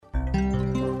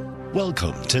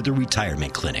Welcome to the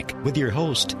Retirement Clinic with your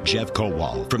host, Jeff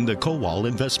Kowal from the Kowal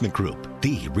Investment Group,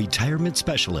 the retirement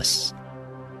specialists.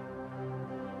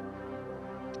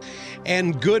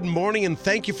 And good morning, and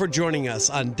thank you for joining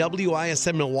us on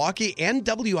WISM Milwaukee and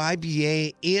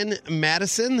WIBA in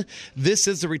Madison. This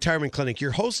is the Retirement Clinic.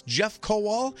 Your host, Jeff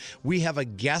Kowal. We have a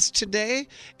guest today,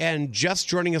 and Jeff's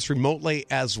joining us remotely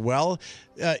as well.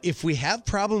 If we have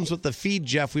problems with the feed,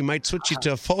 Jeff, we might switch you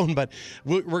to a phone, but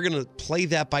we're going to play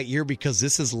that by ear because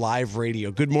this is live radio.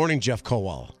 Good morning, Jeff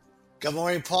Kowal. Good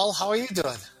morning, Paul. How are you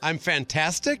doing? I'm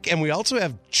fantastic, and we also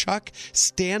have Chuck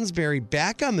Stansbury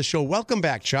back on the show. Welcome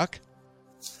back, Chuck.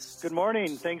 Good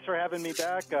morning. Thanks for having me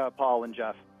back, Paul and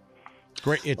Jeff.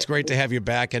 Great. It's great to have you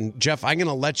back. And Jeff, I'm going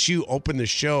to let you open the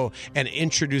show and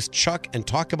introduce Chuck and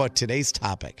talk about today's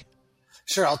topic.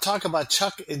 Sure. I'll talk about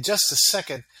Chuck in just a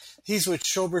second. He's with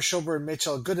Schober,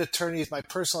 Mitchell, good attorney. He's my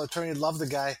personal attorney. Love the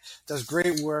guy. Does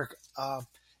great work.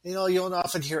 You don't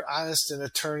often hear honest and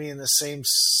attorney in the same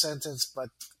sentence, but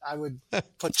I would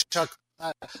put Chuck.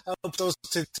 I hope those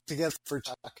two together for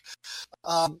Chuck.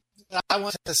 I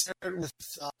want to start with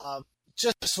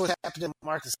just what happened in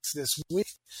markets this week.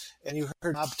 And you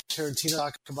heard Bob Tarantino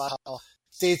talk about how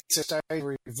states are starting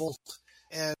to revolt.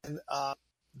 And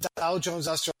Dow Jones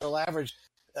Industrial Average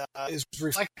is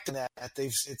reflecting that.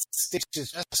 It's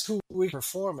just 2-week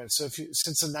performance. So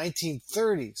since the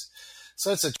 1930s.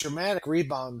 So it's a dramatic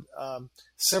rebound.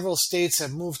 Several states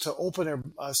have moved to open their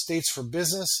states for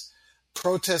business.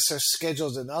 Protests are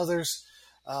scheduled in others.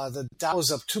 The Dow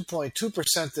is up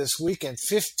 2.2% this week and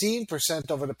 15%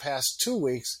 over the past 2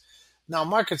 weeks. Now,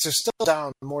 markets are still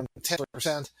down more than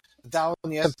 10%. The Dow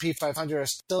and the S&P 500 are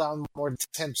still down more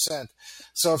than 10%.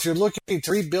 So if you're looking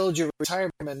to rebuild your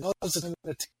retirement, now's the time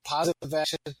to take positive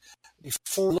action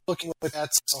before looking at that.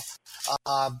 So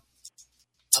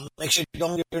make sure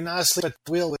you're not asleep at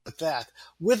the wheel with that.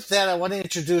 With that, I want to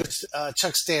introduce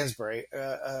Chuck Stansbury,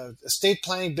 estate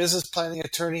planning, business planning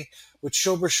attorney with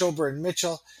Schober,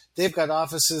 Mitchell. They've got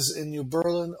offices in New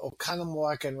Berlin,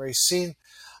 Oconomowoc, and Racine.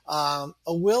 A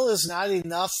will is not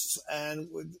enough, and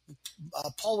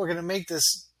Paul, we're going to make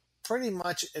this pretty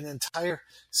much an entire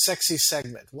sexy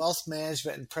segment, wealth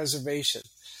management and preservation.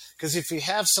 Because if you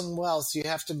have some wealth, you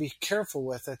have to be careful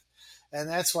with it, and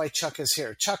that's why Chuck is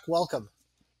here. Chuck, welcome.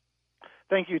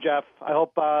 Thank you, Jeff. I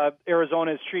hope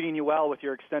Arizona is treating you well with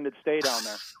your extended stay down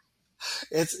there.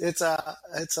 It's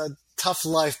a tough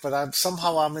life, but I'm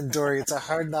enduring. It's a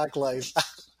hard knock life.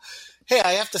 Hey,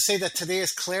 I have to say that today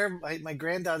is Claire, my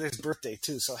granddaughter's birthday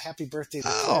too. So happy birthday to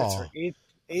Claire! It's her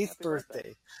eighth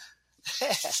birthday.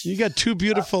 You got two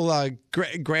beautiful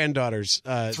granddaughters.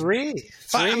 Three.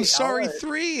 I'm sorry,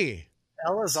 three.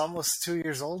 Ella's almost 2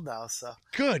 years old now, so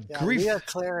good grief. We have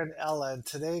Claire and Ella, and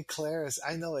today Claire is.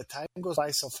 I know time goes by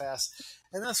so fast,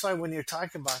 and that's why when you're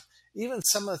talking about even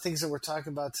some of the things that we're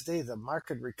talking about today, the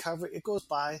market recovery, it goes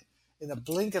by in a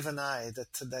blink of an eye.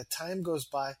 That time goes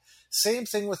by. Same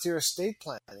thing with your estate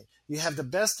planning. You have the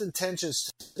best intentions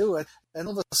to do it, and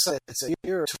all of a sudden it's a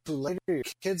year or two later, your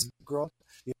kids grow up,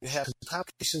 you have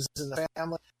complications in the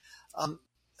family.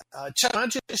 Chuck, why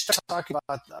don't you just talk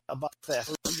about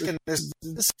that?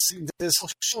 This whole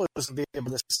show is to be able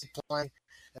to plan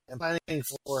and planning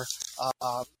for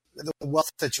the wealth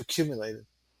that you accumulated.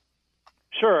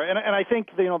 Sure, and I think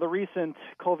the recent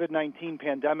COVID-19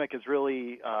 pandemic has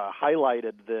really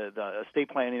highlighted the estate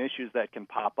planning issues that can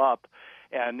pop up.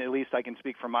 And at least I can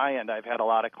speak from my end. I've had a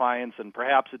lot of clients, and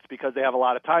perhaps it's because they have a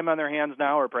lot of time on their hands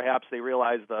now, or perhaps they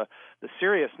realize the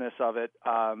seriousness of it.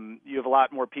 You have a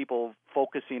lot more people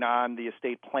focusing on the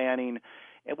estate planning,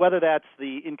 whether that's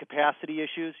the incapacity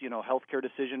issues, healthcare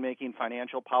decision-making,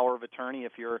 financial power of attorney,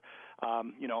 if you're,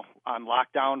 on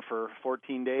lockdown for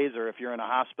 14 days or if you're in a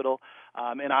hospital,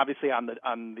 and obviously on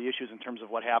the issues in terms of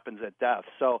what happens at death.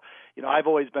 So, I've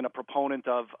always been a proponent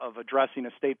of addressing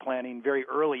estate planning very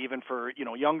early, even for,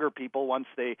 younger people once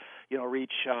they,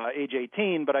 reach age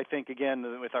 18. But I think,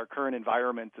 again, with our current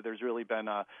environment, there's really been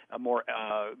a more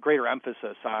greater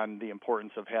emphasis on the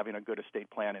importance of having a good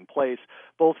estate plan in place,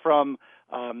 both from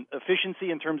efficiency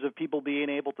in terms of people being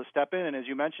able to step in, and as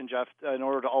you mentioned, Jeff, in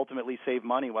order to ultimately save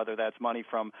money, whether that's money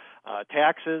from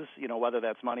taxes, whether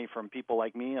that's money from people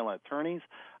like me and attorneys,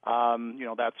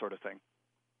 that sort of thing.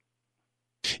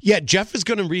 Yeah, Jeff is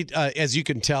going to read, as you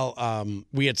can tell,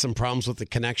 we had some problems with the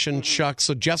connection, Chuck.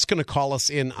 So Jeff's going to call us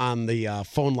in on the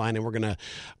phone line, and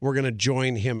we're gonna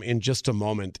join him in just a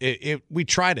moment. We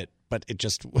tried it, but it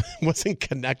just wasn't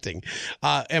connecting.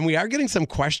 And we are getting some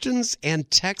questions and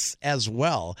texts as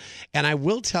well. And I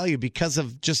will tell you, because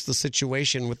of just the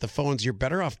situation with the phones, you're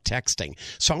better off texting.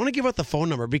 So I want to give out the phone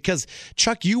number because,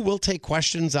 Chuck, you will take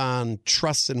questions on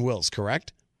trusts and wills,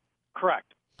 correct?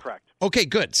 Correct. Okay,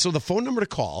 good. So the phone number to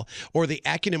call or the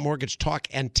Acunet Mortgage talk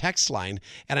and text line,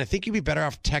 and I think you'd be better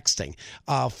off texting.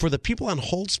 For the people on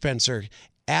hold, Spencer,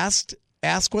 ask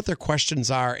what their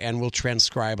questions are, and we'll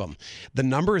transcribe them. The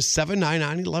number is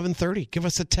 799-1130. Give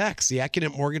us a text, the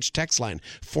Acunet Mortgage text line,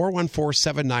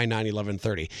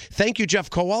 414-799-1130. Thank you, Jeff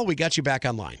Kowal. We got you back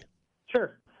online.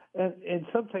 Sure. And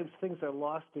sometimes things are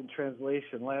lost in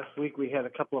translation. Last week we had a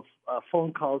couple of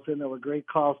phone calls in. There were great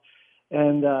calls.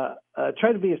 And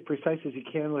try to be as precise as you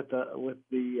can with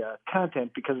the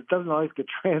content, because it doesn't always get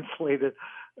translated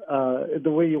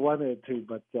the way you wanted it to.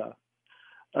 But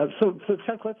so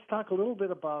Chuck, let's talk a little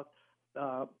bit about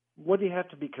what do you have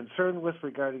to be concerned with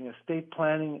regarding estate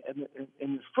planning. And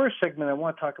in this first segment, I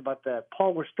want to talk about that.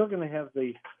 Paul, we're still going to have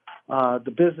the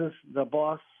business, the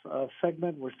boss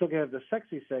segment. We're still going to have the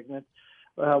sexy segment.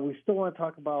 We still want to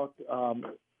talk about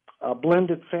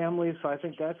blended families. So I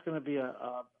think that's going to be a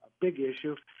big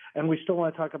issue, and we still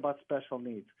want to talk about special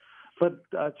needs. But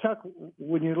Chuck,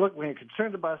 when you're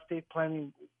concerned about estate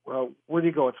planning, where do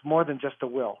you go? It's more than just a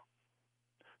will.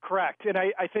 Correct. And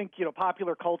I think,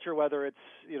 popular culture, whether it's,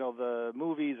 the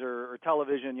movies or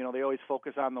television, they always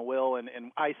focus on the will. And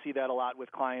I see that a lot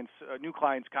with clients, new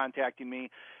clients contacting me.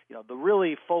 The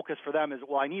really focus for them is,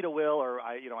 well, I need a will, or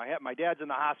I have, my dad's in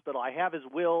the hospital. I have his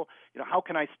will. How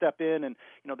can I step in? And,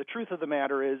 the truth of the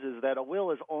matter is that a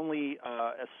will is only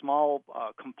a small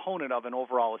component of an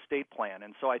overall estate plan.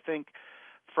 And so I think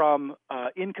from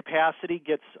incapacity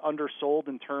gets undersold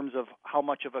in terms of how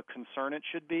much of a concern it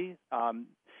should be.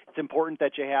 It's important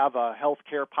that you have a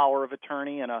healthcare power of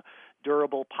attorney and a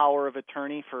durable power of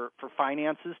attorney for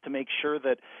finances to make sure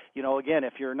that, again,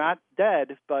 if you're not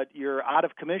dead, but you're out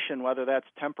of commission, whether that's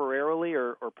temporarily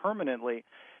or permanently,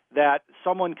 that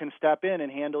someone can step in and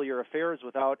handle your affairs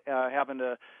without having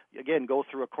to, again, go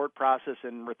through a court process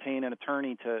and retain an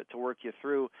attorney to work you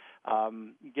through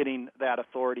getting that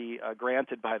authority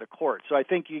granted by the court. So I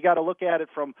think you got to look at it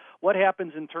from what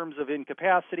happens in terms of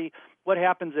incapacity, what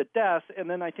happens at death, and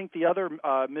then I think the other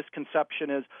misconception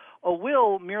is a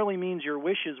will merely means your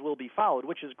wishes will be followed,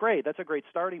 which is great. That's a great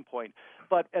starting point.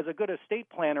 But as a good estate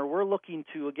planner, we're looking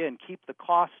to, again, keep the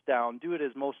costs down, do it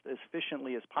as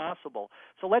efficiently as possible.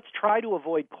 So let's try to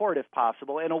avoid court if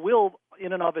possible, and a will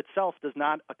in and of itself does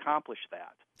not accomplish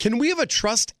that. Can we have a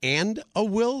trust and a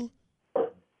will?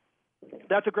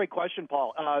 That's a great question,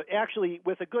 Paul. Actually,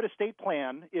 with a good estate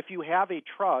plan, if you have a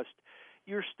trust,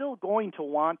 you're still going to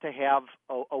want to have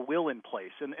a will in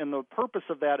place. And the purpose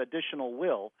of that additional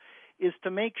will is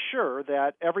to make sure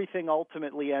that everything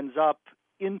ultimately ends up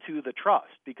into the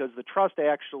trust, because the trust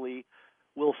actually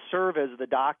will serve as the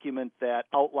document that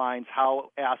outlines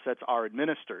how assets are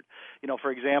administered.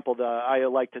 For example, I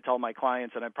like to tell my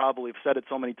clients, and I probably have said it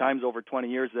so many times over 20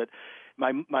 years, that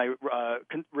my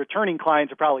returning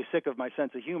clients are probably sick of my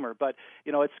sense of humor. But,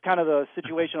 it's kind of the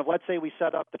situation of, let's say we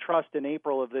set up the trust in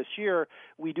April of this year.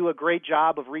 We do a great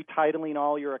job of retitling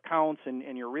all your accounts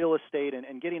and your real estate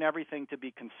and getting everything to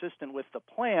be consistent with the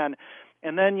plan.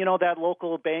 And then, that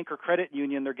local bank or credit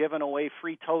union, they're giving away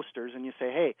free toasters. And you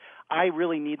say, hey, I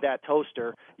really need that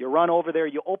toaster. You run over there,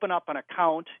 you open up an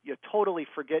account, you totally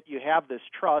forget you have this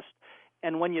trust.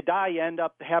 And when you die, you end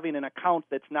up having an account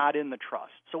that's not in the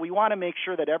trust. So we want to make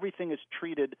sure that everything is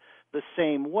treated the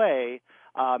same way,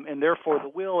 and therefore the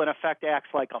will, in effect, acts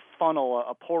like a funnel,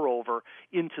 a pour-over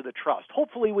into the trust.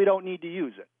 Hopefully we don't need to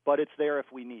use it, but it's there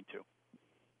if we need to.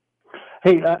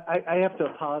 Hey, I have to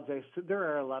apologize. There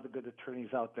are a lot of good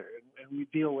attorneys out there, and we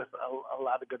deal with a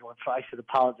lot of good ones, so I should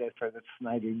apologize for that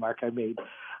snide remark I made.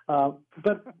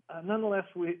 But nonetheless,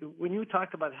 when you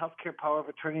talked about healthcare power of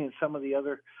attorney and some of the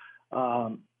other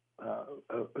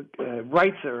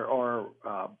rights or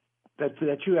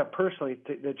that you have personally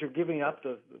that you're giving up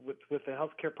with the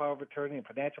healthcare power of attorney and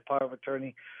financial power of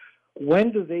attorney,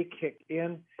 when do they kick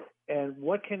in, and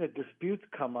what kind of disputes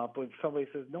come up when somebody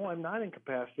says, no, I'm not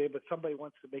incapacitated, but somebody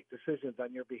wants to make decisions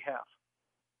on your behalf?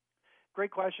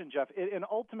 Great question, Jeff. And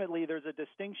ultimately, there's a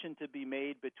distinction to be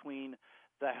made between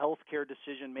the healthcare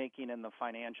decision-making and the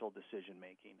financial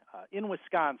decision-making. In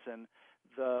Wisconsin,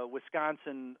 the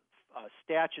Wisconsin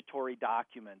statutory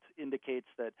document indicates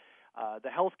that the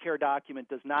healthcare document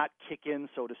does not kick in,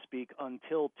 so to speak,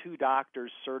 until two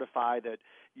doctors certify that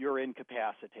you're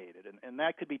incapacitated. And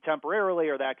that could be temporarily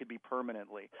or that could be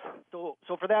permanently. So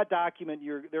for that document,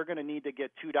 they're going to need to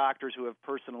get two doctors who have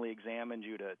personally examined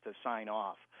you to sign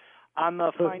off. On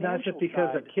the so financial it's not just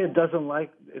because side, a kid doesn't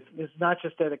like it's not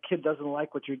just that a kid doesn't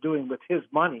like what you're doing with his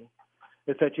money.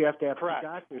 It's that you have to have two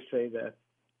doctors say that.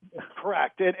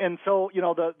 Correct. And so,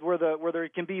 where there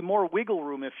can be more wiggle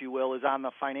room, if you will, is on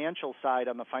the financial side,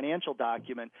 on the financial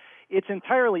document. It's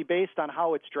entirely based on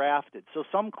how it's drafted. So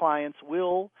some clients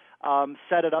will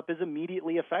set it up as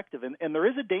immediately effective. And there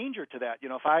is a danger to that.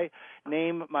 If I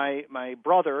name my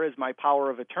brother as my power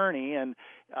of attorney and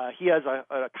he has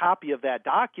a copy of that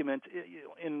document,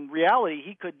 in reality,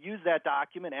 he could use that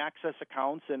document, access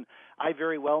accounts, and I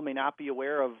very well may not be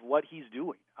aware of what he's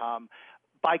doing.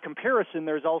 By comparison,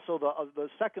 there's also the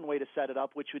second way to set it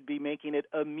up, which would be making it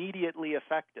immediately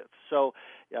effective. So,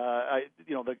 a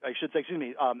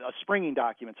springing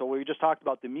document. So we just talked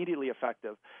about the immediately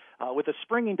effective. With a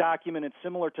springing document, it's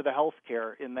similar to the health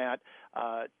care in that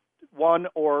one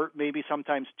or maybe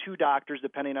sometimes two doctors,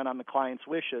 depending on the client's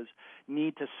wishes,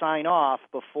 need to sign off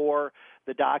before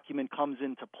the document comes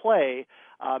into play.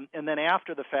 And then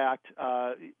after the fact,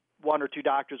 one or two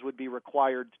doctors would be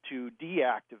required to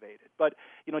deactivate it. But,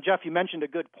 Jeff, you mentioned a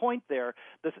good point there.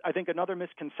 I think another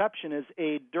misconception is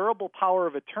a durable power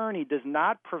of attorney does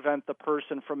not prevent the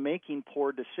person from making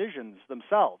poor decisions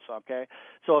themselves, okay?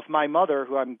 So if my mother,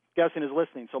 who I'm guessing is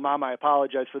listening, so Mom, I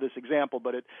apologize for this example,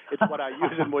 but it's what I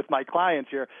use with my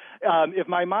clients here. If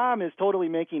my mom is totally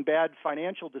making bad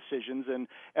financial decisions and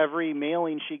every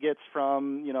mailing she gets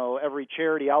from, every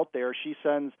charity out there, she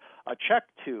sends a check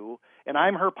to, and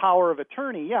I'm her power of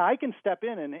attorney, yeah, I can step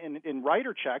in and write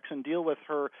her checks and deal with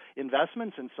her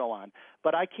investments and so on.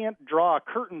 But I can't draw a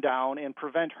curtain down and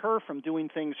prevent her from doing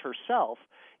things herself,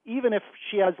 even if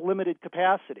she has limited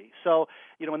capacity. So,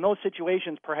 in those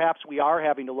situations, perhaps we are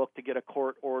having to look to get a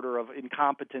court order of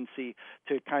incompetency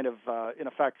to kind of, in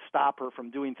effect, stop her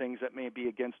from doing things that may be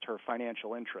against her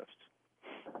financial interests.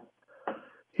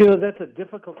 That's a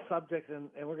difficult subject,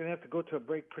 and we're going to have to go to a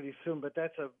break pretty soon, but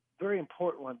that's a very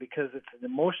important one because it's an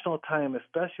emotional time,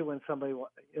 especially when somebody,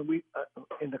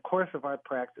 in the course of our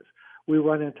practice, we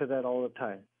run into that all the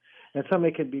time. And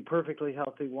somebody can be perfectly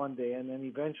healthy one day, and then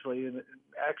eventually,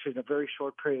 actually in a very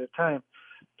short period of time,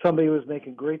 somebody who was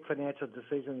making great financial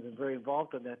decisions and very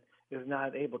involved in it is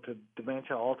not able to,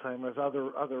 dementia, Alzheimer's,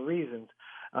 other reasons.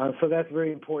 So that's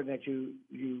very important that you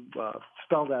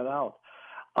spell that out.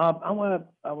 I want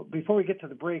to, before we get to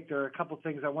the break, there are a couple of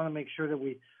things I want to make sure that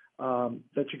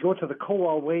that you go to the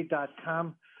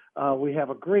ColdwellWay.com. We have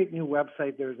a great new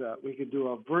website. We can do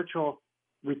a virtual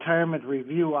retirement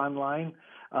review online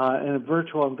and a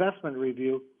virtual investment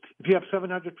review. If you have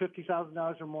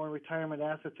 $750,000 or more in retirement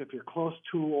assets, if you're close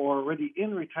to or already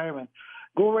in retirement,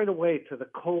 go right away to the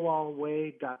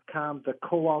ColdwellWay.com, the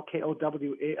Kowal,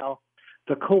 K-O-W-A-L,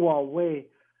 the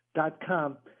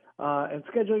ColdwellWay.com. And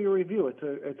schedule your review.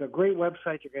 It's a great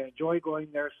website. You're going to enjoy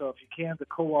going there. So if you can, the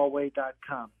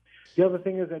ColdwellWay.com. The other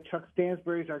thing is that Chuck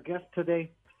Stansbury is our guest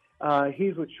today.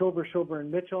 He's with Schober,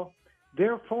 and Mitchell.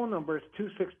 Their phone number is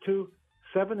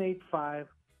 262-785-1820,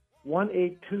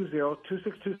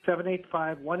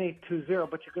 262-785-1820.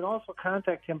 But you can also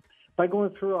contact him by going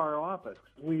through our office.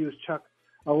 We use Chuck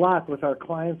a lot with our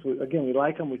clients. We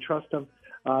like him. We trust him.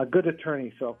 Good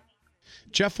attorney. So.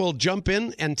 Jeff, we'll jump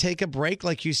in and take a break.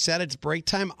 Like you said, it's break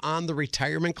time on the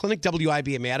Retirement Clinic, WIB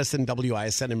in Madison,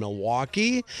 WISN in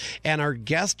Milwaukee. And our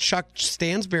guest, Chuck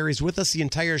Stansbury, is with us the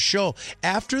entire show.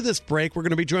 After this break, we're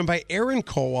going to be joined by Aaron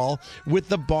Kowal with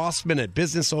the Boss Minute,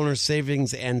 Business Owner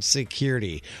Savings and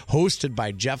Security, hosted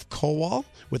by Jeff Kowal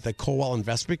with the Kowal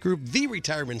Investment Group, the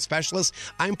retirement specialist.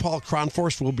 I'm Paul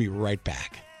Kronforst. We'll be right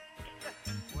back.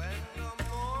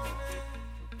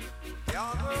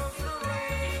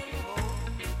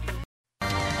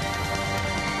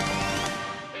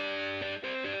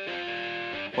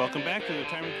 Welcome back to the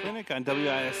Retirement Clinic on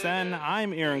WISN.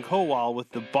 I'm Aaron Kowal with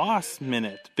the Boss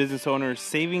Minute, Business Owner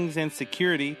Savings and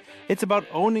Security. It's about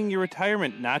owning your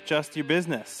retirement, not just your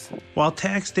business. While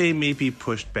tax day may be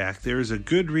pushed back, there is a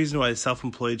good reason why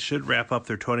self-employed should wrap up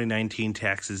their 2019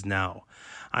 taxes now.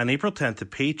 On April 10th, the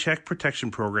Paycheck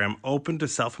Protection Program opened to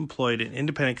self-employed and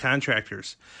independent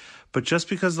contractors. But just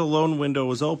because the loan window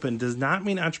was open does not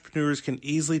mean entrepreneurs can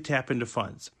easily tap into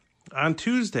funds. On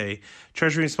Tuesday,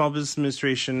 Treasury and Small Business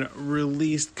Administration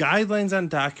released guidelines on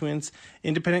documents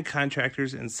independent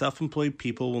contractors and self-employed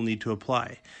people will need to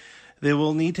apply. They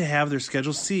will need to have their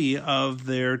Schedule C of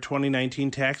their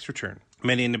 2019 tax return.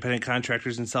 Many independent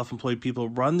contractors and self-employed people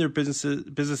run their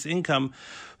business income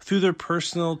through their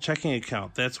personal checking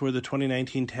account. That's where the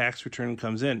 2019 tax return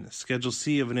comes in. Schedule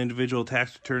C of an individual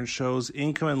tax return shows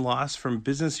income and loss from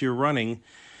business you're running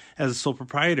as a sole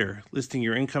proprietor, listing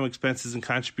your income, expenses, and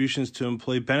contributions to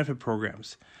employee benefit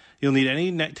programs. You'll need any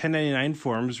 1099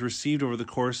 forms received over the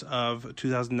course of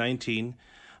 2019.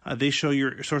 They show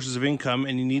your sources of income,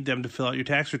 and you need them to fill out your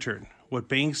tax return. What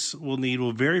banks will need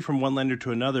will vary from one lender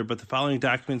to another, but the following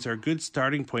documents are a good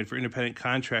starting point for independent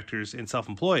contractors and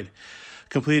self-employed.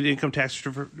 Completed income tax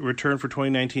return for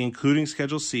 2019, including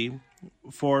Schedule C,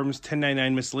 Forms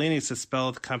 1099 miscellaneous that spell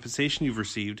out the compensation you've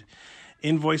received,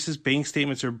 invoices, bank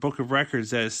statements, or book of records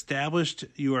that established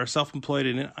you are self-employed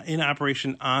and in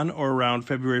operation on or around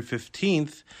February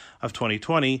 15th of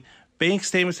 2020, bank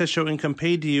statements that show income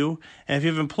paid to you, and if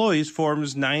you have employees,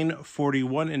 Forms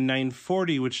 941 and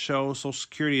 940, which show Social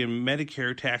Security and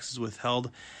Medicare taxes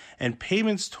withheld, and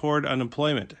payments toward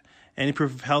unemployment, any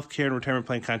proof of health care and retirement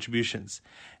plan contributions.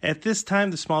 At this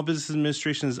time, the Small Business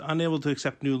Administration is unable to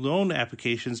accept new loan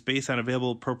applications based on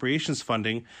available appropriations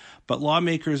funding, but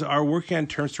lawmakers are working on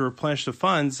terms to replenish the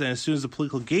funds, and as soon as the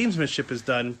political gamesmanship is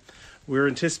done, we're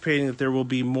anticipating that there will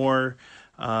be more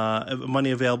money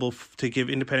available to give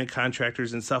independent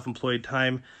contractors and self-employed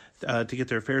time to get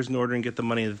their affairs in order and get the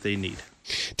money that they need.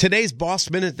 Today's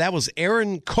Boss Minute, that was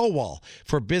Aaron Kowal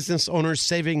for Business Owners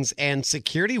Savings and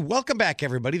Security. Welcome back,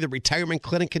 everybody. The Retirement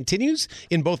Clinic continues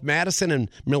in both Madison and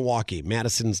Milwaukee.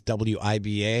 Madison's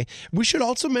WIBA. We should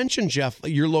also mention, Jeff,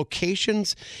 your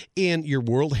locations in your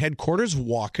world headquarters,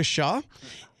 Waukesha.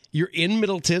 You're in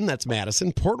Middleton, that's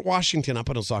Madison, Port Washington up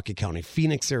in Ozaukee County,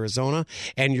 Phoenix, Arizona,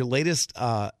 and your latest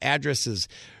address is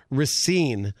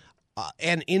Racine.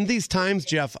 And in these times,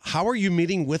 Jeff, how are you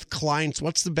meeting with clients?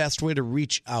 What's the best way to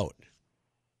reach out?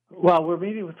 Well, we're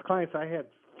meeting with clients. I had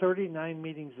 39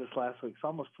 meetings this last week, so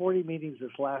almost 40 meetings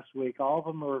this last week. All of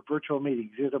them are virtual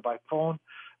meetings, either by phone,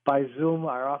 by Zoom.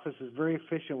 Our office is very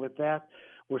efficient with that.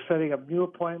 We're setting up new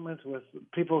appointments with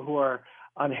people who are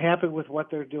unhappy with what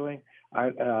they're doing.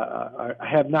 I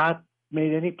have not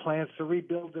made any plans to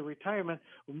rebuild the retirement.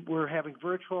 We're having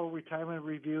virtual retirement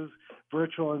reviews,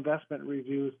 virtual investment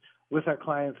reviews with our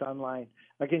clients online.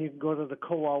 Again, you can go to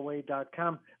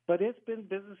thekowalway.com, but it's been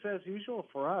business as usual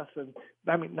for us. And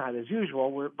I mean, not as usual,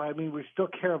 we still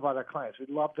care about our clients. We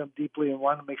love them deeply and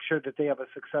want to make sure that they have a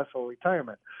successful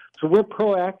retirement. So we're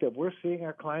proactive. We're seeing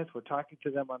our clients. We're talking to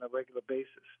them on a regular basis.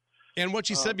 And what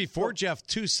you said before, Jeff,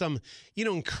 too, some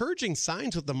encouraging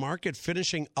signs with the market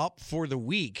finishing up for the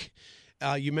week.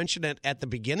 You mentioned it at the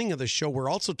beginning of the show. We're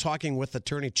also talking with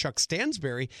attorney Chuck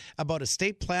Stansberry about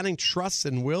estate planning, trusts,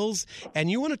 and wills. And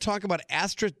you want to talk about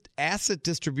asset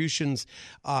distributions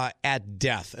at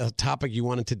death, a topic you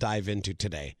wanted to dive into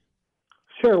today.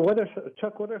 Sure.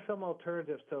 Chuck, what are some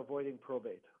alternatives to avoiding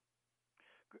probate?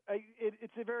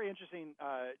 It's a very interesting,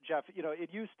 Jeff. It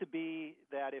used to be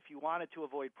that if you wanted to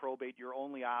avoid probate, your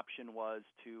only option was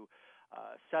to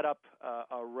set up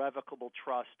a revocable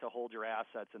trust to hold your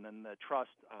assets, and then the trust,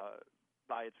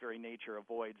 by its very nature,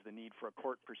 avoids the need for a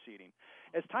court proceeding.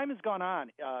 As time has gone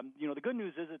on, the good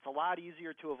news is it's a lot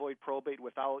easier to avoid probate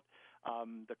without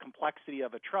the complexity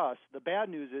of a trust. The bad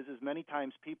news is many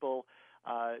times people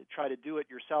try to do it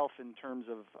yourself in terms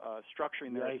of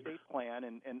structuring their estate plan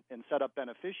and set up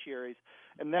beneficiaries,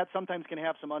 and that sometimes can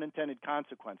have some unintended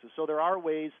consequences. So there are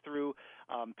ways through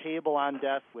payable on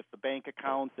death with the bank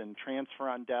accounts and transfer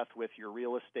on death with your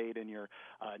real estate and your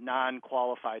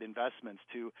non-qualified investments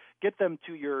to get them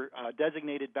to your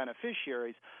designated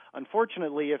beneficiaries.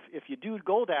 Unfortunately, if you do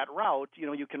go that route,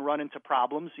 you can run into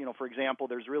problems. For example,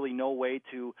 there's really no way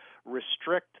to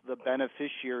restrict the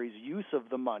beneficiary's use of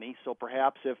the money. So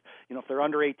perhaps if they're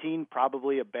under 18,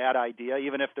 probably a bad idea.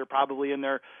 Even if they're probably in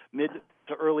their mid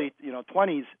to early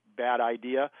 20s, bad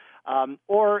idea.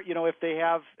 Or if they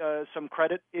have some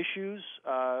credit issues,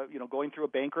 going through a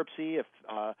bankruptcy, if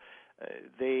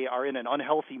they are in an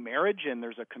unhealthy marriage and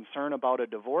there's a concern about a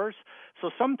divorce.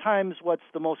 So sometimes what's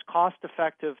the most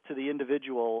cost-effective to the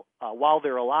individual while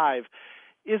they're alive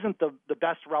isn't the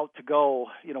best route to go,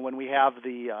 when we have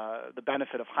the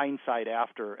benefit of hindsight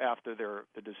after they're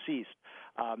deceased.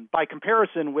 By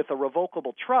comparison with a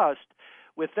revocable trust,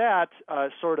 with that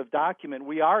sort of document,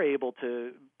 we are able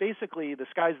to basically, the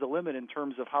sky's the limit in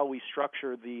terms of how we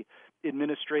structure the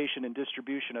administration and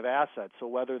distribution of assets. So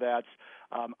whether that's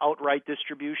outright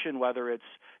distribution, whether it's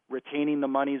retaining the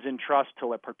monies in trust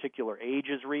till a particular age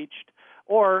is reached,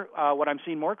 or what I'm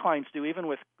seeing more clients do, even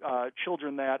with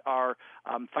children that are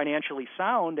financially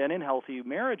sound and in healthy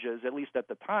marriages, at least at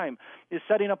the time, is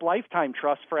setting up lifetime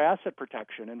trusts for asset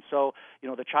protection. And so,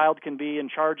 the child can be in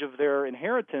charge of their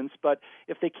inheritance, but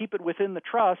if they keep it within the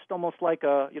trust, almost like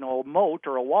a moat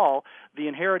or a wall, the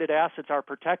inherited assets are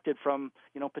protected from,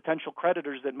 potential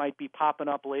creditors that might be popping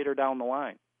up later down the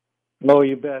line. No,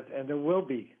 you bet. And there will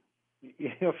be.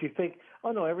 If you think,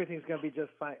 oh no, everything's going to be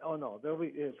just fine. Oh no, there'll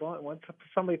be. Once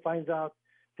somebody finds out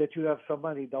that you have some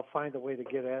money, they'll find a way to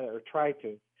get at it or try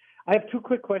to. I have two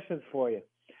quick questions for you.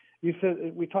 You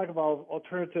said we talked about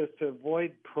alternatives to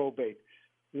avoid probate.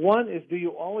 One is, do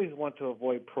you always want to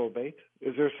avoid probate?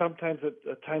 Is there sometimes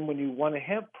a time when you want to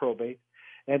have probate?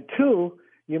 And two,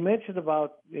 you mentioned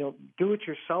about,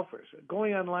 do-it-yourselfers,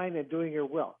 going online and doing your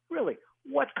will. Really,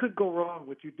 what could go wrong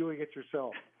with you doing it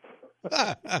yourself?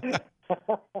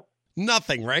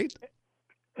 Nothing, right?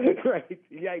 Right.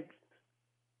 Yikes.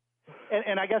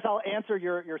 And I guess I'll answer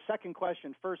your second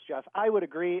question first, Jeff. I would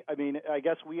agree. I mean, I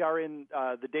guess we are in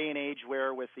the day and age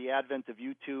where, with the advent of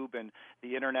YouTube and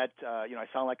the internet, I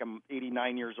sound like I'm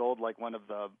 89 years old, like one of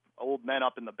the old men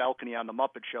up in the balcony on the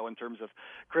Muppet Show in terms of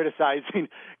criticizing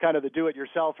kind of the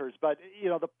do-it-yourselfers. But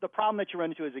the problem that you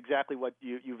run into is exactly what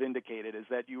you've indicated: is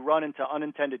that you run into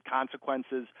unintended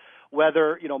consequences.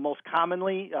 Whether most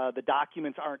commonly the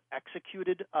documents aren't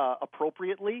executed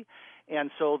appropriately,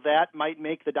 and so that might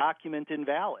make the document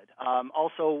invalid.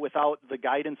 Also, without the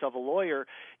guidance of a lawyer,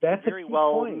 that's very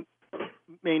well point.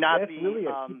 May not that's be really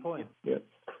a key point. Yes.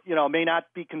 May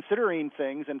not be considering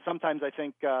things, and sometimes I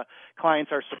think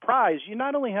clients are surprised. You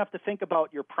not only have to think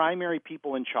about your primary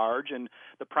people in charge and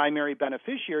the primary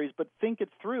beneficiaries, but think it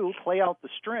through, play out the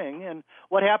string, and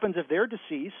what happens if they're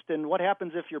deceased, and what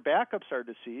happens if your backups are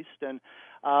deceased, and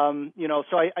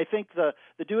so I think the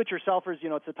do-it-yourselfers,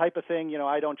 it's the type of thing,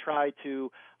 I don't try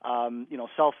to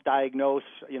self-diagnose,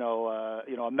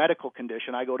 a medical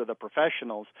condition. I go to the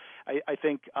professionals. I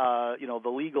think, the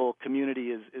legal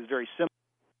community is very simple.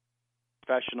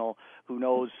 Professional who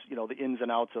knows, the ins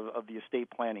and outs of the estate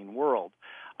planning world.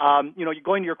 You're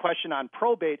going to your question on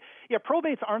probate. Yeah,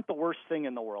 probates aren't the worst thing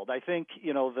in the world. I think,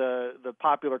 the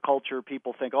popular culture,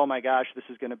 people think, oh my gosh, this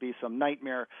is going to be some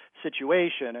nightmare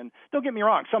situation. And don't get me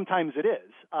wrong, sometimes it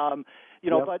is. But,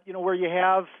 where you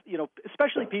have,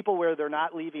 especially people where they're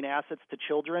not leaving assets to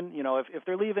children, if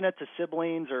they're leaving it to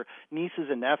siblings or nieces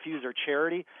and nephews or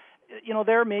charity,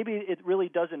 there maybe it really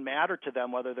doesn't matter to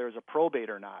them whether there's a probate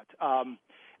or not.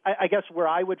 I guess where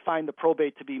I would find the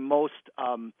probate to be most,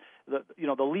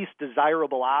 the least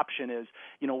desirable option is,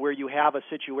 where you have a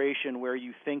situation where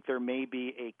you think there may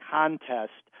be a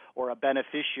contest or a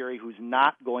beneficiary who's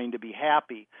not going to be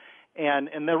happy.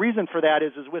 And the reason for that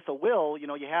is with a will,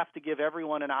 you have to give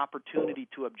everyone an opportunity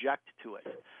to object to it.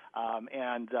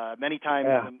 And many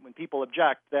times when people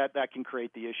object, that can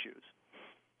create the issues.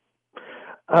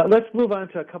 Let's move on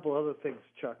to a couple other things,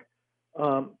 Chuck.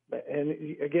 And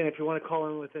again, if you want to call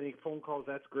in with any phone calls,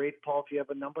 that's great. Paul, if you have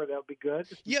a number, that would be good.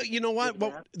 Yeah, you know what?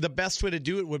 Well, the best way to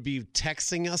do it would be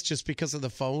texting us, just because of the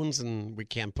phones, and we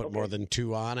can't put more than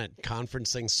two on it,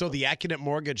 conferencing. So the Accunet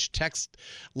Mortgage text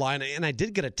line, and I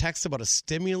did get a text about a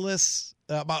stimulus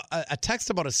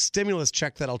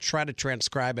check that I'll try to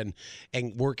transcribe and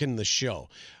work in the show.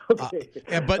 Okay.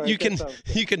 But you can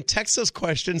text us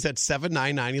questions at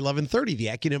 799-1130, the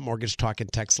Accunet Mortgage Talk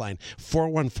and Text line,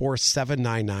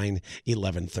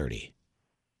 414-799-1130.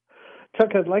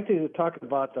 Chuck, I'd like to talk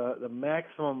about the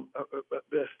maximum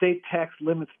estate tax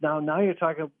limits now. Now you're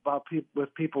talking about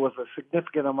people with a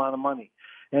significant amount of money.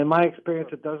 And in my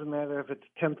experience, it doesn't matter if it's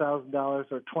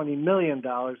 $10,000 or $20 million.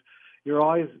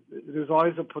 There's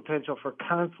always a potential for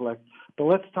conflict. But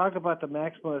let's talk about the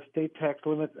maximum estate tax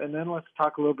limits, and then let's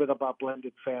talk a little bit about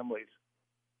blended families.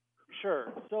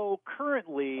 Sure. So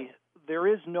currently, there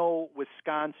is no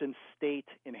Wisconsin state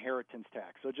inheritance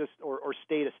tax, so just or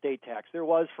state estate tax. There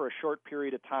was for a short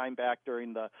period of time back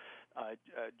during the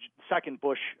second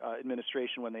Bush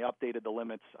administration when they updated the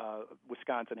limits.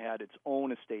 Wisconsin had its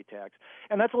own estate tax,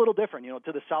 and that's a little different.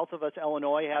 To the south of us,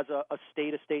 Illinois has a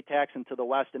state estate tax, and to the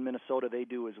west in Minnesota, they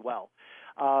do as well.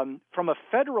 From a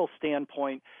federal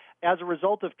standpoint, as a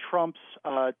result of Trump's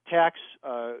tax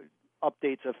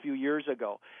updates a few years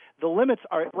ago, the limits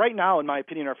are right now, in my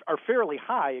opinion, are fairly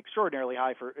high, extraordinarily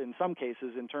high in some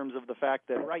cases, in terms of the fact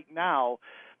that right now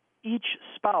each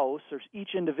spouse or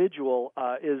each individual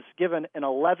is given an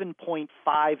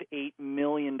 $11.58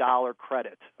 million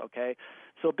credit. Okay,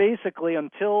 so basically,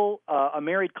 until a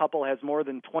married couple has more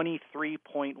than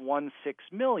 $23.16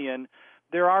 million,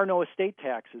 there are no estate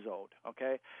taxes owed.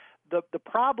 Okay, the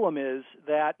problem is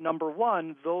that, number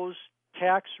one, those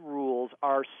tax rules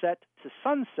are set to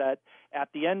sunset at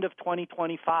the end of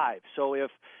 2025. So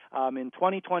if in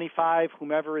 2025,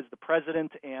 whomever is the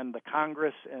president and the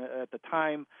Congress at the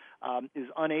time is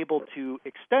unable to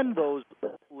extend those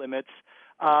limits,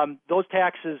 those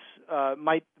taxes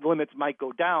limits might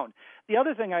go down. The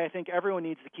other thing I think everyone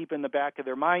needs to keep in the back of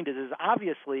their mind is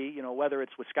obviously, whether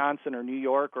it's Wisconsin or New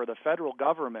York or the federal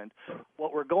government,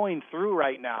 what we're going through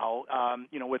right now,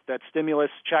 with that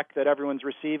stimulus check that everyone's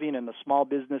receiving and the small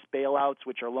business bailouts,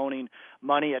 which are loaning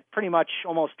money at pretty much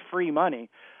almost free money,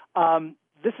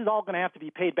 this is all going to have to be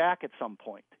paid back at some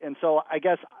point. And so I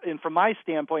guess, and from my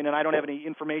standpoint, and I don't have any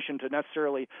information to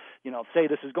necessarily, say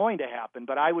this is going to happen,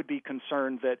 but I would be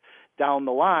concerned that down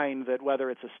the line, that whether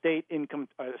it's a state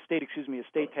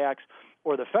tax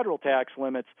or the federal tax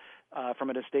limits from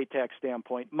an estate tax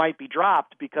standpoint might be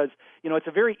dropped because, it's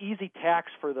a very easy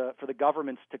tax for the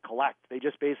governments to collect. They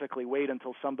just basically wait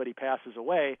until somebody passes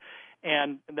away,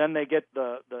 and then they get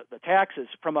the taxes.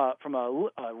 From a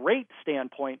rate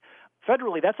standpoint,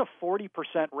 federally, that's a 40%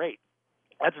 rate.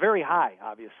 That's very high,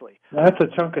 obviously. That's a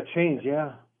chunk of change,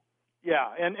 yeah.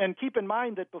 Yeah, and keep in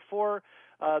mind that before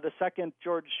the second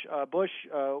George Bush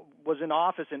was in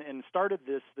office and started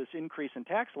this increase in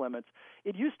tax limits,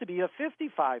 it used to be a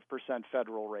 55%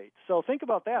 federal rate. So think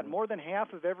about that. More than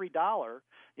half of every dollar,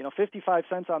 55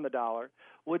 cents on the dollar,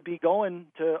 would be going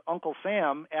to Uncle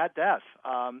Sam at death.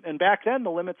 And back then, the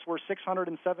limits were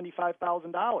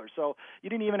 $675,000. So you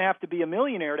didn't even have to be a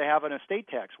millionaire to have an estate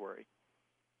tax worry.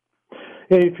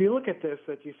 Yeah, if you look at this,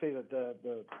 that you say that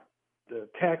the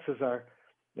taxes are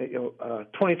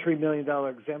 $23 million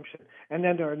exemption, and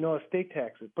then there are no estate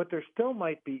taxes, but there still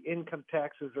might be income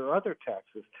taxes or other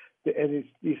taxes. And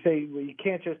you say, well, you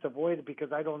can't just avoid it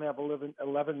because I don't have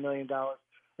 $11 million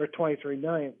or $23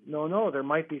 million. No, there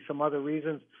might be some other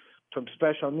reasons, some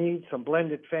special needs, some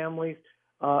blended families,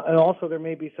 and also there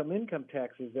may be some income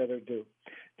taxes that are due.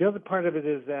 The other part of it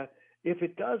is that if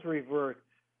it does revert,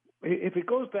 if it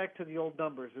goes back to the old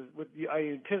numbers,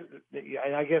 I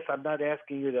guess I'm not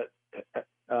asking you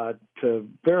to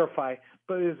verify,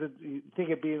 but is it, you think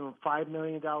it be in a $5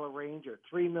 million range or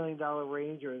 $3 million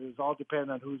range, or does it all depend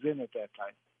on who's in at that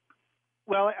time?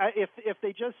 Well, if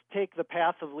they just take the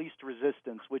path of least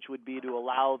resistance, which would be to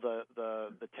allow the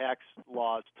tax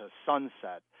laws to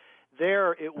sunset,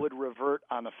 there it would revert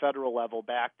on a federal level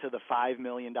back to the $5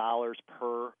 million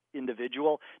per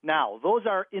individual. Now, those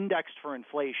are indexed for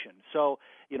inflation. So,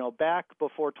 back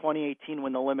before 2018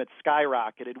 when the limits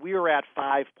skyrocketed, we were at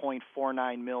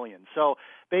 $5.49 million. So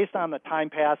based on the time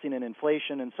passing and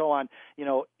inflation and so on,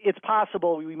 it's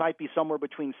possible we might be somewhere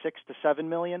between 6 to 7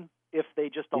 million if they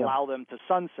just allow them to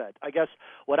sunset. I guess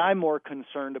what I'm more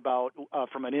concerned about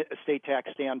from an estate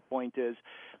tax standpoint is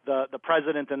the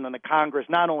president and then the Congress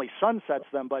not only sunsets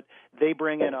them, but they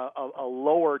bring in a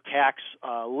lower tax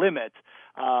limit.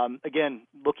 Again,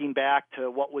 looking back to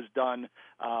what was done,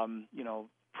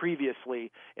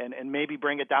 previously, and maybe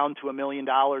bring it down to $1 million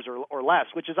or less,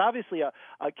 which is obviously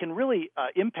can really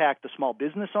impact the small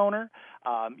business owner.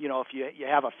 If you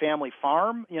have a family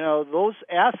farm, those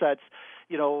assets,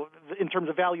 in terms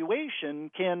of valuation,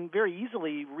 can very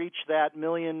easily reach that $1.5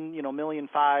 million,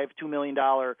 $2 million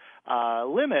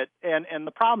limit. And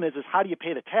the problem is how do you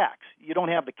pay the tax? You don't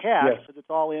have the cash because it's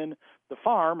all in the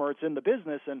farm or it's in the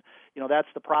business, and that's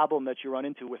the problem that you run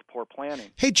into with poor planning.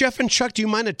 Hey, Jeff and Chuck, do you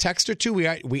mind a text or two?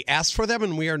 We asked for them,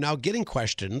 and we are now getting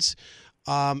questions.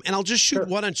 And I'll just shoot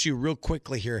one at you real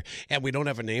quickly here. And we don't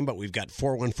have a name, but we've got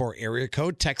 414 area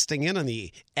code texting in on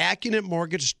the Accunet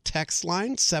Mortgage text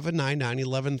line,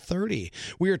 799-1130.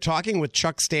 We are talking with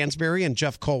Chuck Stansberry and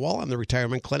Jeff Kowal on the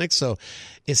Retirement Clinic. So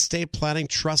estate planning,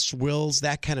 trusts, wills,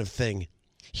 that kind of thing.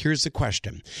 Here's the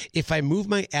question. If I move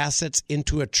my assets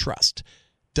into a trust,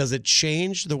 does it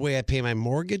change the way I pay my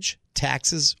mortgage,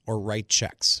 taxes, or write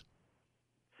checks?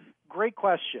 Great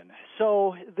question.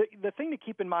 So the thing to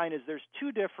keep in mind is there's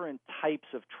two different types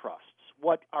of trusts.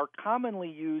 What are commonly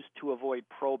used to avoid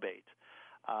probate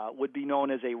would be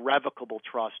known as a revocable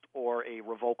trust or a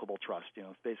revocable trust.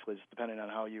 Basically it's depending on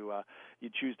how you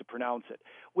choose to pronounce it.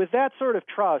 With that sort of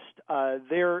trust,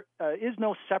 there is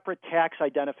no separate tax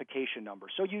identification number.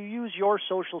 So you use your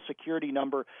Social Security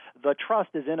number. The trust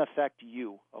is in effect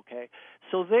you. Okay.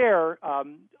 So there,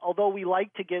 although we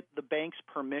like to get the bank's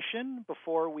permission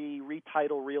before we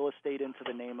retitle real estate into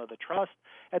the name of the trust,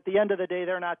 at the end of the day,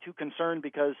 they're not too concerned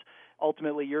because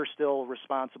ultimately you're still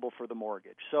responsible for the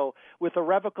mortgage. So with a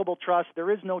revocable trust,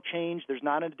 there is no change. There's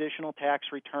not an additional tax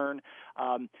return.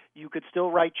 You could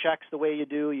still write checks the way you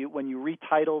do. When you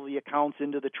retitle the accounts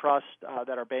into the trust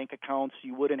that are bank accounts,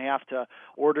 you wouldn't have to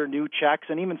order new checks.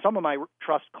 And even some of my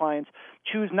trust clients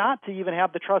choose not to even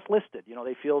have the trust listed.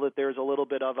 They feel that there's a little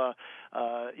bit of a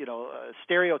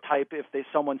stereotype if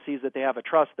someone sees that they have a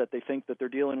trust that they think that they're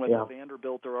dealing with a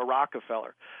Vanderbilt or a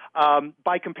Rockefeller.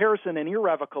 By comparison, an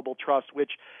irrevocable trust,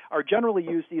 which are generally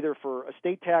used either for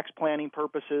estate tax planning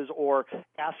purposes or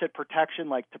asset protection,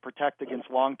 like to protect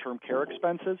against long-term care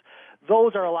expenses,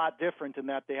 those are a lot different in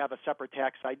that they have a separate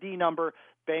tax ID number.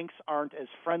 Banks aren't as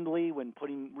friendly when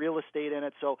putting real estate in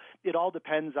it, so it all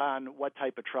depends on what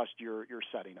type of trust you're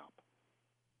setting up.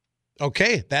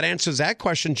 Okay, that answers that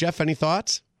question. Jeff, any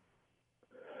thoughts?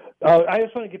 I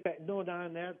just want to get back. No, not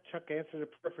on that. Chuck answered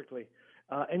it perfectly.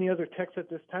 Any other text at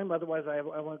this time? Otherwise, I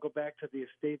want to go back to the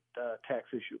estate tax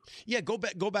issue. Yeah, go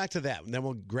back to that, and then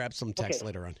we'll grab some text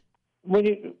later on. When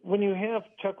you have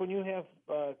Chuck, when you have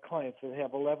clients that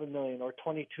have 11 million or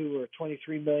 22 or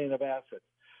 23 million of assets,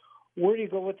 where do you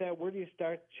go with that? Where do you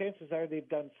start? Chances are they've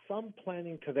done some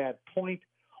planning to that point.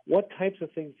 What types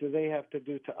of things do they have to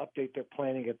do to update their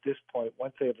planning at this point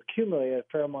once they have accumulated a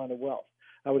fair amount of wealth?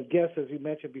 I would guess, as you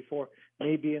mentioned before,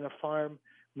 maybe in a farm,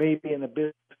 maybe in a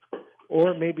business,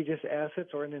 or maybe just assets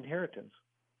or an inheritance.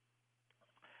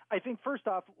 I think first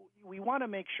off, we want to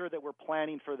make sure that we're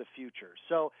planning for the future.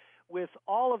 So with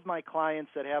all of my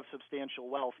clients that have substantial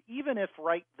wealth, even if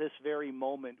right this very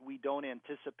moment we don't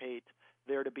anticipate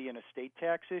there to be an estate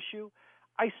tax issue,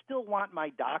 I still want my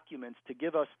documents to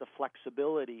give us the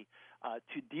flexibility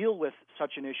to deal with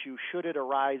such an issue should it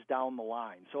arise down the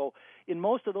line. So in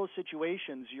most of those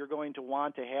situations, you're going to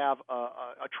want to have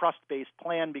a trust-based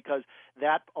plan because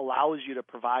that allows you to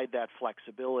provide that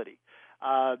flexibility.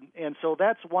 And so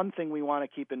that's one thing we want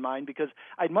to keep in mind, because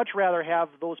I'd much rather have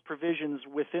those provisions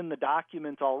within the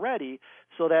document already,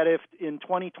 so that if in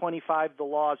 2025 the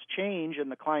laws change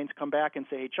and the clients come back and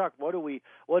say, hey, Chuck, what do we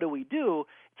do?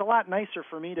 It's a lot nicer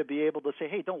for me to be able to say,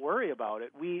 hey, don't worry about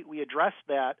it. We addressed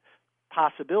that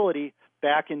possibility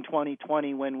back in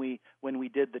 2020 when we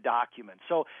did the document.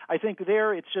 So I think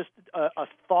there it's just a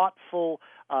thoughtful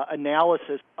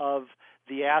analysis of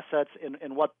the assets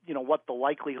and what the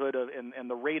likelihood of and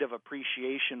the rate of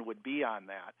appreciation would be on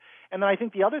that. And then I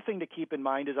think the other thing to keep in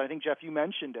mind is, I think, Jeff, you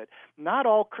mentioned it, not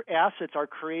all assets are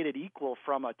created equal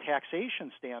from a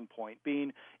taxation standpoint,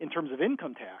 being in terms of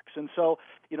income tax. And so,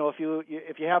 if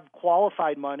you have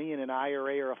qualified money in an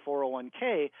IRA or a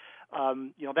 401k,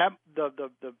 that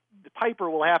the piper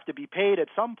will have to be paid at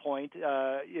some point.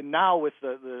 And now with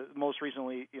the most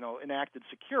recently enacted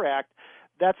Secure Act,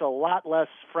 that's a lot less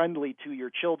friendly to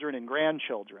your children and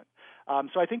grandchildren.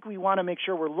 So I think we want to make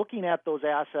sure we're looking at those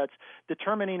assets,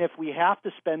 determining if we have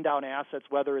to spend down assets,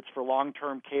 whether it's for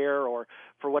long-term care or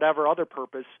for whatever other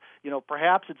purpose.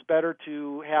 Perhaps it's better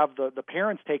to have the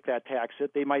parents take that tax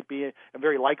hit. They might be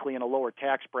very likely in a lower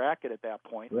tax bracket at that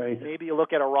point. Right. Maybe you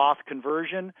look at a Roth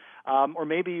conversion, or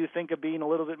maybe you think of being a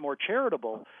little bit more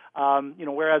charitable.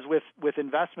 Whereas with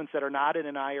investments that are not in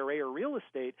an IRA or real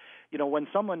estate, when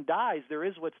someone dies, there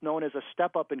is what's known as a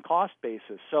step-up in cost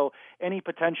basis. So any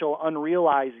potential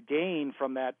unrealized gain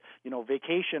from that,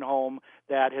 vacation home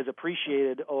that has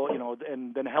appreciated,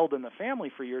 and been held in the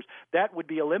family for years, that would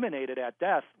be eliminated at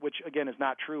death, which again is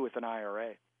not true with an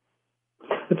IRA.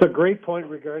 It's a great point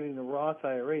regarding the Roth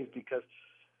IRAs, because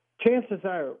chances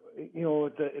are, at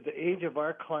the age of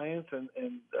our clients and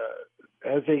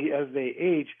as they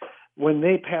age, when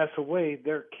they pass away,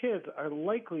 their kids are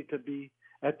likely to be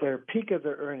at their peak of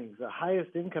their earnings, the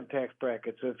highest income tax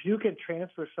bracket. So if you can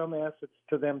transfer some assets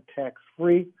to them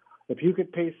tax-free, if you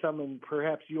could pay some in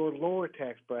perhaps your lower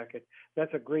tax bracket,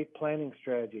 that's a great planning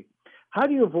strategy. How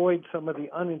do you avoid some of the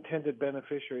unintended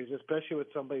beneficiaries, especially with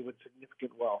somebody with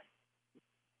significant wealth?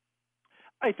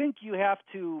 I think you have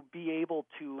to be able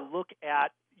to look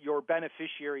at your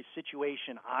beneficiary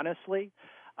situation honestly.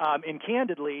 And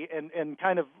candidly, and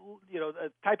kind of,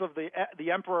 type of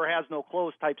the emperor has no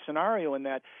clothes type scenario, in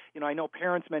that, I know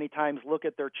parents many times look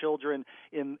at their children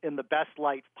in the best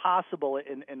light possible,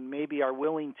 and maybe are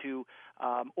willing to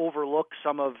overlook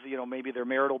some of, maybe their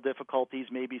marital difficulties,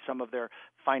 maybe some of their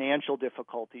financial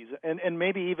difficulties, and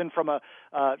maybe even from a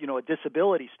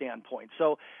disability standpoint.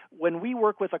 So when we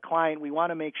work with a client, we want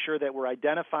to make sure that we're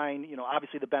identifying,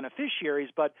 obviously the beneficiaries,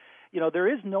 but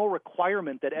there is no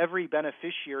requirement that every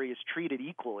beneficiary is treated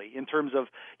equally in terms of,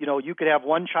 you could have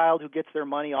one child who gets their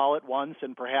money all at once,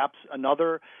 and perhaps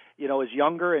another, is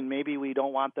younger, and maybe we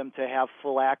don't want them to have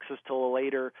full access till a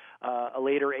later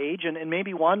age, and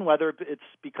maybe one, whether it's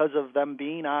because of them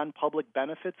being on public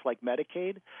benefits like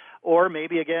Medicaid, or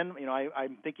maybe again,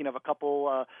 I'm thinking of a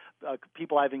couple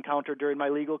people I've encountered during my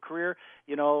legal career.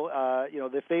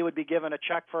 If they would be given a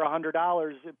check for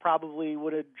 $100, it probably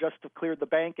would have just cleared the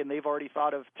bank, and they've already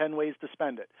thought of 10 ways to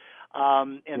spend it.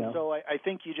 So I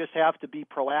think you just have to be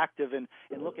proactive and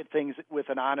look at things with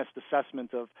an honest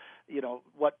assessment of,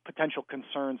 what potential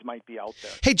concerns might be out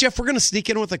there. Hey, Jeff, we're going to sneak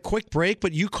in with a quick break,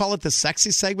 but you call it the sexy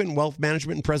segment, wealth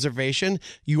management and preservation.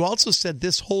 You also said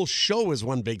this whole show is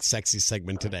one big sexy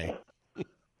segment today.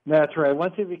 That's right.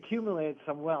 Once you've accumulated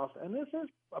some wealth, and this is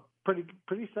a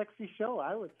pretty sexy show,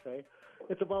 I would say.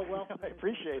 It's about wealth. I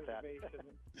appreciate that.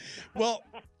 Well,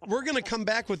 we're going to come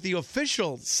back with the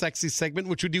official sexy segment,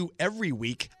 which we do every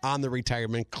week on the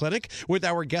Retirement Clinic with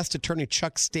our guest attorney,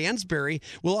 Chuck Stansberry.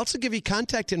 We'll also give you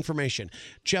contact information.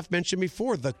 Jeff mentioned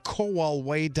before,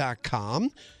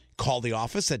 thekowalway.com. Call the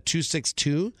office at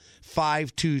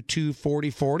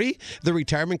 262-522-4040. The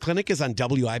Retirement Clinic is on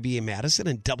WIBA Madison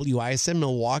and WISN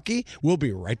Milwaukee. We'll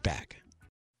be right back.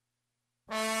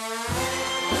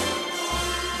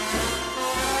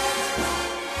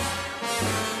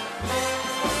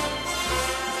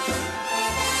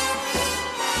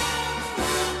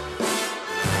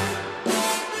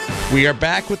 We are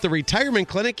back with the Retirement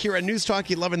Clinic here at News Talk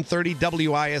 1130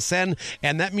 WISN.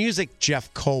 And that music,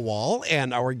 Jeff Kowal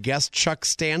and our guest, Chuck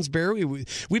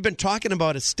Stansberry. We've been talking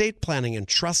about estate planning and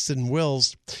trusts and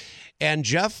wills. And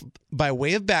Jeff, by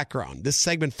way of background, this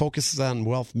segment focuses on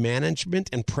wealth management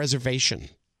and preservation.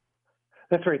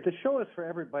 That's right. The show is for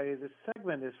everybody. This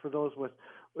segment is for those with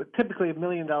typically $1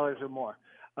 million or more.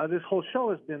 This whole show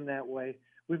has been that way.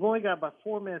 We've only got about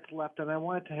 4 minutes left, and I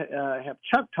wanted to have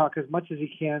Chuck talk as much as he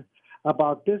can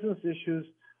about business issues,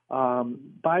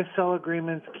 buy-sell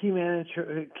agreements, key man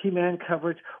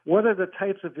coverage. What are the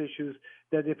types of issues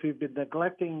that if you've been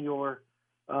neglecting your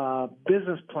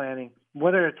business planning,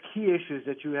 what are key issues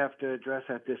that you have to address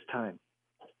at this time?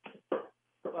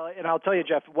 Well, and I'll tell you,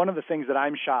 Jeff, one of the things that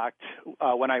I'm shocked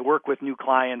when I work with new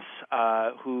clients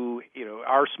who,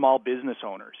 are small business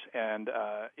owners, and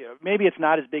maybe it's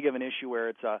not as big of an issue where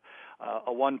it's a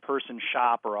one-person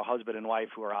shop or a husband and wife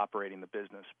who are operating the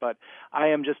business, but I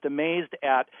am just amazed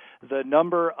at the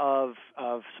number of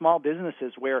small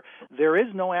businesses where there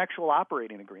is no actual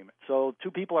operating agreement. So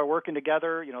two people are working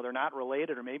together, they're not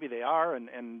related, or maybe they are,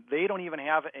 and they don't even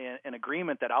have an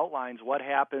agreement that outlines what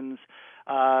happens,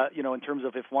 in terms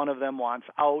of if one of them wants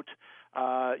out.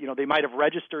 They might have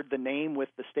registered the name with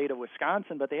the state of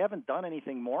Wisconsin, but they haven't done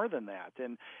anything more than that.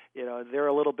 And, they're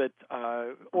a little bit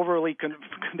overly,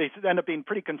 they end up being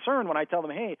pretty concerned when I tell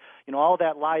them, hey, all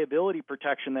that liability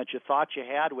protection that you thought you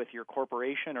had with your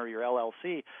corporation or your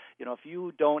LLC, if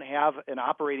you don't have an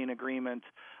operating agreement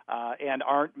and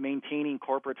aren't maintaining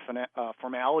corporate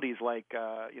formalities like,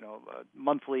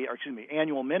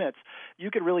 annual minutes,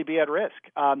 you could really be at risk.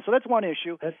 So that's one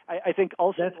issue. I think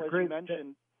also, as you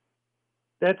mentioned,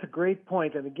 that's a great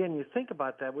point. And again, you think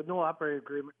about that with no operating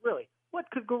agreement, really, what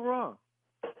could go wrong?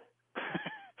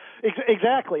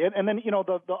 Exactly. And then,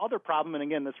 the other problem, and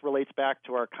again, this relates back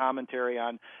to our commentary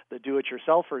on the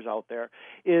do-it-yourselfers out there,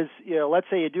 is, let's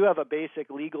say you do have a basic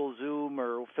legal Zoom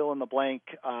or fill-in-the-blank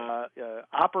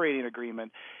operating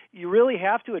agreement. You really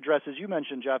have to address, as you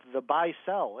mentioned, Jeff, the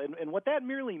buy-sell. And what that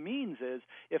merely means is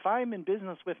if I'm in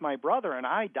business with my brother and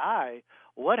I die,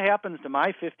 what happens to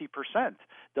my 50%?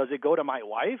 Does it go to my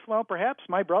wife? Well, perhaps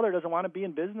my brother doesn't want to be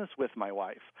in business with my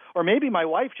wife. Or maybe my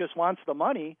wife just wants the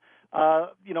money,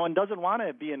 and doesn't want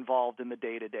to be involved in the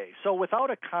day-to-day. So without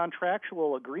a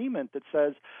contractual agreement that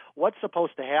says what's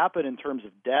supposed to happen in terms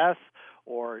of death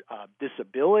or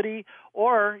disability,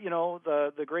 or,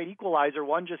 the great equalizer,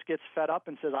 one just gets fed up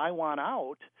and says, I want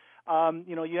out,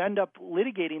 you end up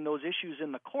litigating those issues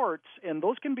in the courts, and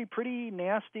those can be pretty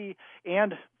nasty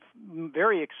and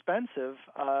very expensive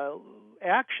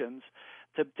actions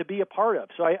to be a part of.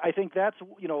 So I think that's,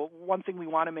 one thing we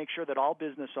want to make sure that all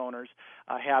business owners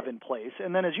have in place.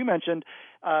 And then, as you mentioned,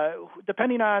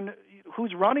 depending on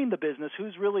who's running the business,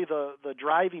 who's really the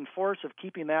driving force of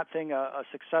keeping that thing a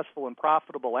successful and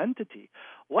profitable entity,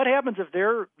 what happens if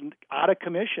they're out of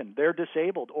commission, they're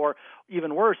disabled, or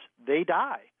even worse, they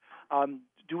die?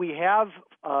 Do we have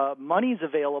monies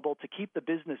available to keep the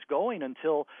business going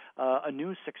until a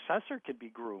new successor could be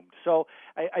groomed? So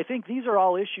I think these are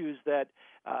all issues that,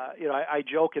 I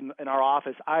joke in our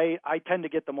office, I tend to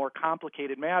get the more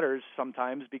complicated matters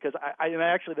sometimes because and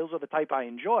actually those are the type I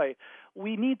enjoy.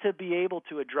 We need to be able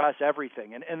to address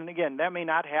everything. And again, that may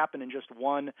not happen in just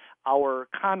 1 hour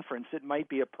conference. It might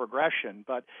be a progression.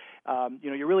 But,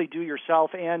 you really do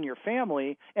yourself and your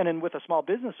family, and then with a small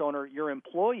business owner, your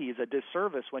employees a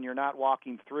disservice when you're not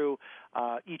walking through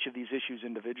each of these issues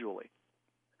individually.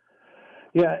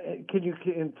 Yeah, can you,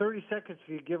 in 30 seconds,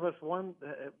 can you give us one,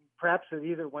 perhaps that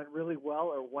either went really well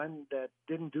or one that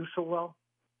didn't do so well?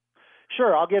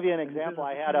 Sure, I'll give you an example.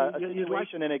 I had a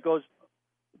situation, and it goes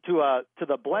to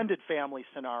the blended family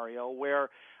scenario where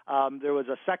there was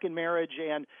a second marriage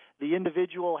and the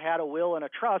individual had a will and a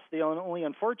trust. The only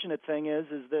unfortunate thing is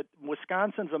that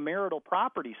Wisconsin's a marital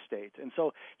property state. And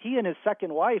so he and his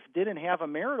second wife didn't have a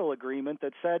marital agreement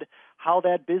that said how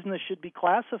that business should be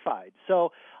classified.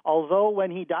 So although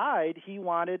when he died, he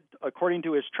wanted, according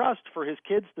to his trust, for his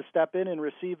kids to step in and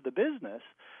receive the business,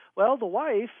 Well, the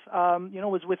wife,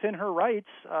 was within her rights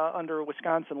under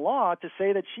Wisconsin law to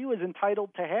say that she was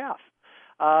entitled to half.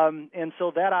 And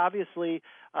so that obviously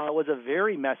was a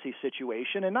very messy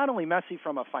situation, and not only messy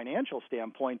from a financial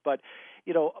standpoint, but,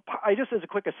 I just as a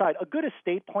quick aside, a good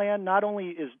estate plan not only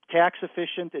is tax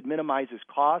efficient, it minimizes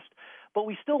cost, but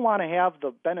we still want to have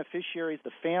the beneficiaries,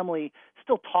 the family,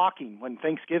 still talking when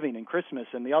Thanksgiving and Christmas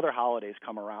and the other holidays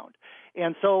come around.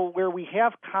 And so where we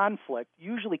have conflict,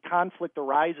 usually conflict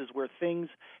arises where things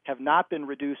have not been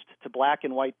reduced to black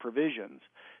and white provisions.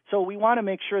 So we want to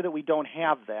make sure that we don't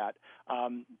have that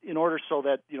in order so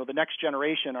that, the next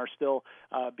generation are still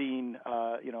being,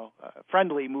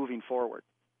 friendly moving forward.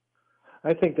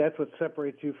 I think that's what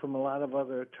separates you from a lot of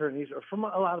other attorneys or from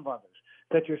a lot of others,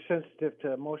 that you're sensitive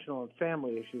to emotional and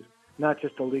family issues, not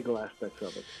just the legal aspects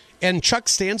of it. And Chuck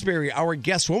Stansberry, our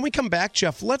guest. When we come back,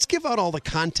 Jeff, let's give out all the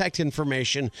contact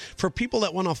information for people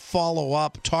that want to follow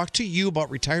up, talk to you about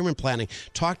retirement planning,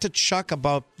 talk to Chuck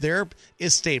about their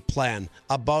estate plan,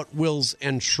 about wills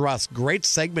and trusts. Great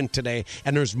segment today,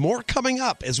 and there's more coming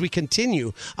up as we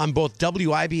continue on both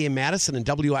WIBA Madison and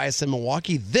WISN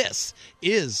Milwaukee. This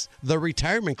is the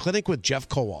Retirement Clinic with Jeff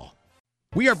Kowal.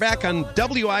 We are back on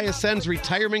WISN's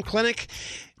Retirement Clinic.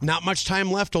 Not much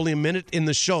time left, only a minute in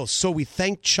the show. So we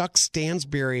thank Chuck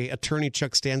Stansberry, attorney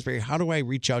Chuck Stansberry. How do I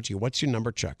reach out to you? What's your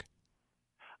number, Chuck?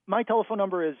 My telephone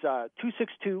number is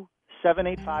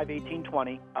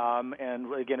 262-785-1820.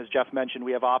 And again, as Jeff mentioned,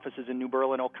 we have offices in New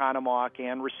Berlin, Oconomowoc,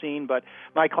 and Racine, but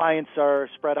my clients are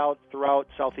spread out throughout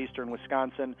southeastern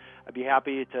Wisconsin. I'd be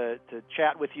happy to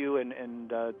chat with you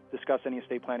and discuss any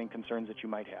estate planning concerns that you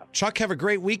might have. Chuck, have a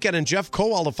great weekend. And Jeff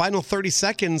Kowal, the final 30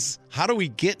 seconds, how do we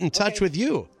get in touch with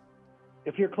you?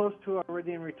 If you're close to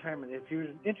already in retirement, if you're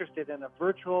interested in a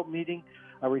virtual meeting,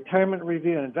 a retirement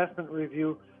review, an investment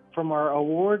review from our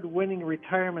award-winning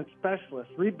retirement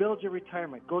specialist, Rebuild Your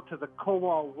Retirement, go to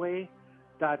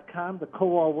thekowalway.com,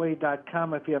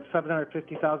 thekowalway.com if you have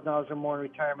 $750,000 or more in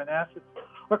retirement assets,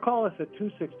 or call us at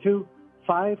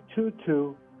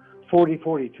 262-522-4040,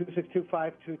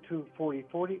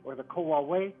 262-522-4040, or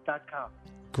thekowalway.com.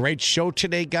 Great show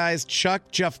today, guys. Chuck,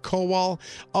 Jeff Kowal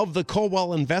of the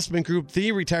Kowal Investment Group,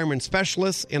 the retirement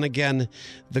specialist, and again,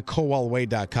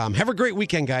 thekowalway.com. Have a great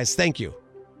weekend, guys. Thank you.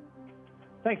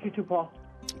 Thank you too, Paul.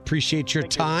 Appreciate your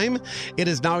time. It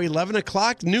is now 11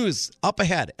 o'clock. News up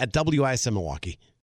ahead at WISN Milwaukee.